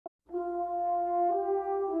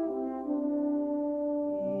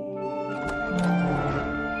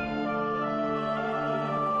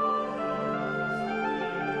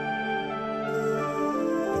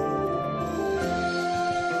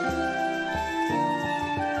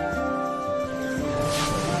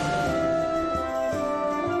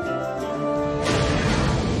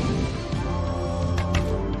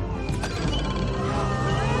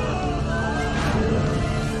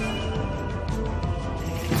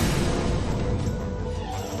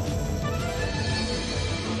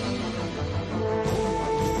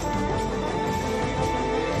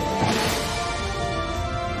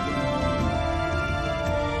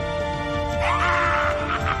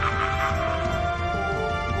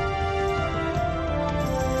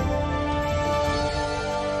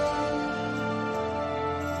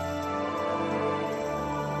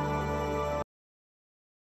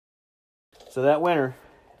So that winter,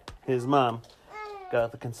 his mom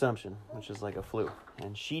got the consumption, which is like a flu,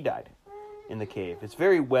 and she died in the cave. It's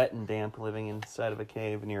very wet and damp living inside of a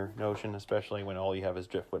cave near an ocean, especially when all you have is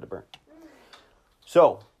driftwood to burn.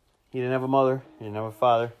 So, he didn't have a mother, he didn't have a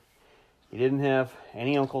father, he didn't have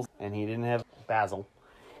any uncles, and he didn't have Basil.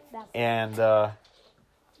 And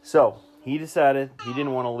so, he decided he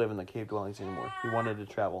didn't want to live in the cave dwellings anymore. He wanted to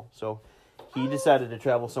travel. So, he decided to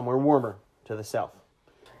travel somewhere warmer to the south.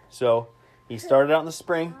 So, he started out in the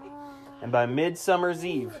spring, and by Midsummer's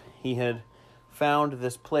Eve, he had found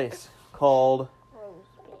this place called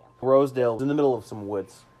Rosedale. In the middle of some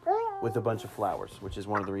woods with a bunch of flowers, which is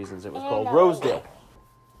one of the reasons it was called Rosedale.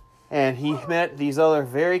 And he met these other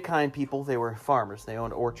very kind people. They were farmers. They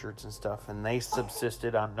owned orchards and stuff, and they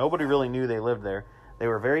subsisted on... Nobody really knew they lived there. They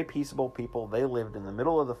were very peaceable people. They lived in the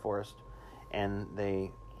middle of the forest, and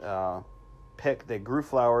they grew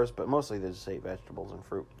flowers, but mostly they just ate vegetables and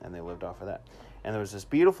fruit, and they lived off of that. And there was this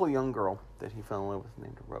beautiful young girl that he fell in love with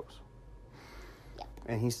named Rose.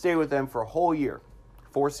 And he stayed with them for a whole year,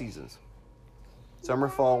 4 seasons. Summer,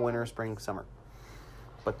 fall, winter, spring, summer.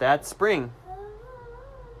 But that spring,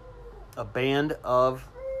 a band of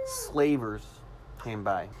slavers came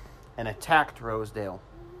by and attacked Rosedale.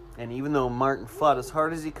 And even though Martin fought as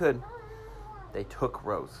hard as he could, they took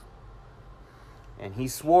Rose. And he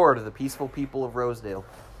swore to the peaceful people of Rosedale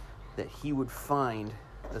that he would find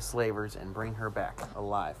the slavers and bring her back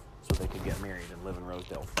alive so they could get married and live in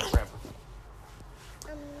Rosedale forever.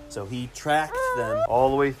 So he tracked them all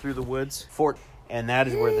the way through the woods fort, and that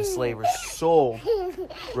is where the slavers sold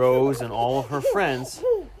Rose and all of her friends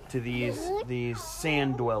to these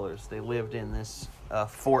sand dwellers. They lived in this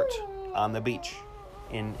fort on the beach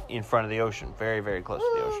in front of the ocean, very, very close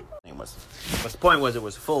to the ocean. But the point was it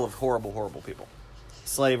was full of horrible, horrible people.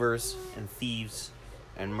 Slavers and thieves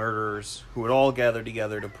and murderers who would all gather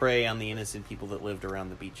together to prey on the innocent people that lived around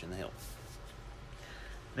the beach and the hill.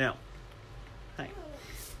 Now,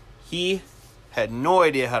 he had no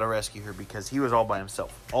idea how to rescue her because he was all by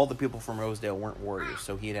himself. All the people from Rosedale weren't warriors,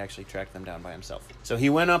 so he had actually tracked them down by himself. So he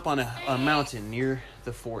went up on a mountain near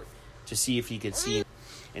the fort to see if he could see,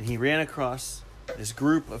 and he ran across this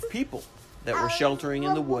group of people that were sheltering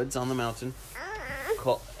in the woods on the mountain.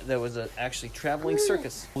 There was actually traveling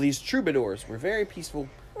circus. These troubadours were very peaceful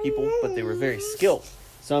people, but they were very skilled.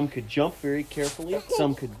 Some could jump very carefully,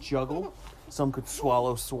 some could juggle, some could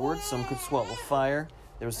swallow swords, some could swallow fire.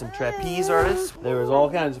 There was some trapeze artists. There was all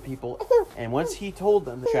kinds of people. And once he told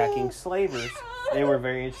them tracking slavers, they were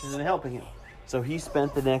very interested in helping him. So he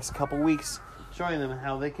spent the next couple weeks showing them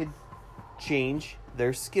how they could change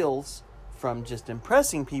their skills from just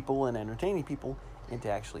impressing people and entertaining people into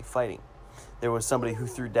actually fighting. There was somebody who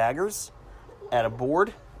threw daggers at a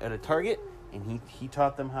board, at a target, and he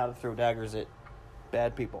taught them how to throw daggers at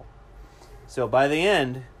bad people. So by the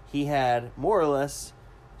end, he had more or less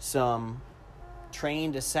some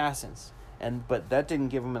trained assassins, but that didn't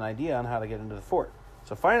give him an idea on how to get into the fort.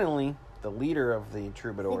 So finally, the leader of the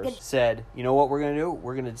troubadours said, you know what we're going to do?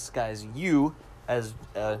 We're going to disguise you as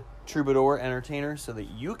a troubadour entertainer so that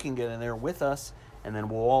you can get in there with us, and then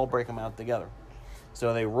we'll all break them out together.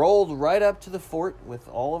 So they rolled right up to the fort with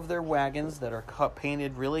all of their wagons that are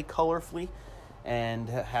painted really colorfully, and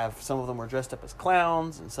some of them were dressed up as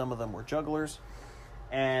clowns, and some of them were jugglers,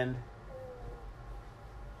 and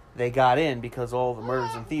they got in because all the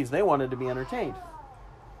murderers and thieves, they wanted to be entertained.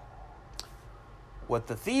 What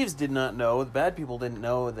the thieves did not know, the bad people didn't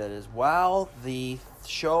know, that is while the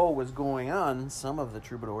show was going on, some of the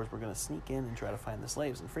troubadours were going to sneak in and try to find the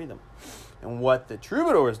slaves and free them. And what the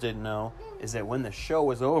troubadours didn't know is that when the show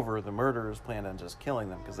was over, the murderers planned on just killing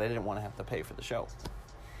them because they didn't want to have to pay for the show.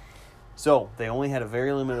 So they only had a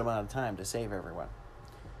very limited amount of time to save everyone.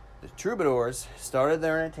 The troubadours started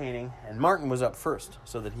their entertaining, and Martin was up first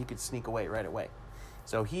so that he could sneak away right away.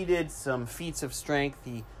 So he did some feats of strength.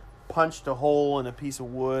 He punched a hole in a piece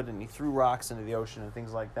of wood, and he threw rocks into the ocean and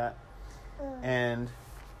things like that. And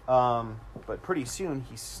but pretty soon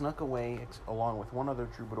he snuck away along with one other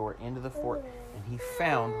troubadour into the fort, and he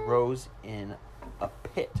found Rose in a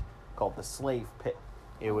pit called the slave pit.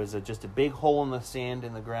 It was just a big hole in the sand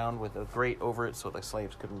in the ground with a grate over it so the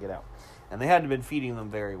slaves couldn't get out. And they hadn't been feeding them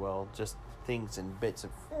very well, just things and bits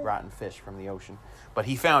of rotten fish from the ocean. But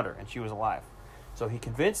he found her, and she was alive. So he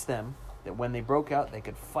convinced them that when they broke out, they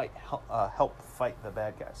could help fight the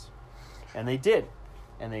bad guys. And they did.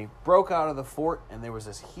 And they broke out of the fort, and there was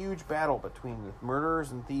this huge battle between the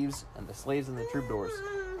murderers and thieves and the slaves and the troubadours.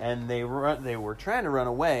 And they were trying to run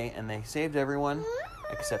away, and they saved everyone,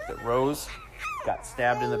 except that Rose got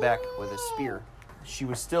stabbed in the back with a spear. She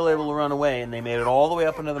was still able to run away, and they made it all the way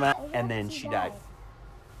up into the mountain, and then she died.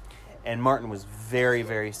 And Martin was very,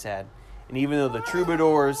 very sad. And even though the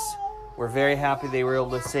troubadours were very happy they were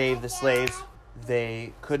able to save the slaves,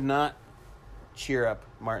 they could not cheer up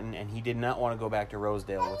Martin, and he did not want to go back to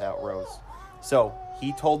Rosedale without Rose. So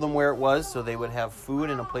he told them where it was so they would have food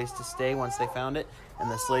and a place to stay once they found it, and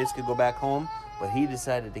the slaves could go back home. But he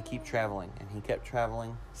decided to keep traveling, and he kept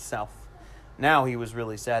traveling south. Now he was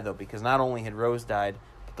really sad, though, because not only had Rose died,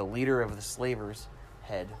 but the leader of the slavers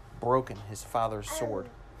had broken his father's sword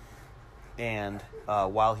and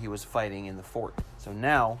while he was fighting in the fort. So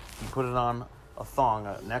now he put it on a thong,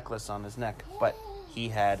 a necklace on his neck, but he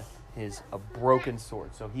had a broken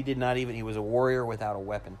sword. So he was a warrior without a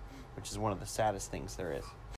weapon, which is one of the saddest things there is.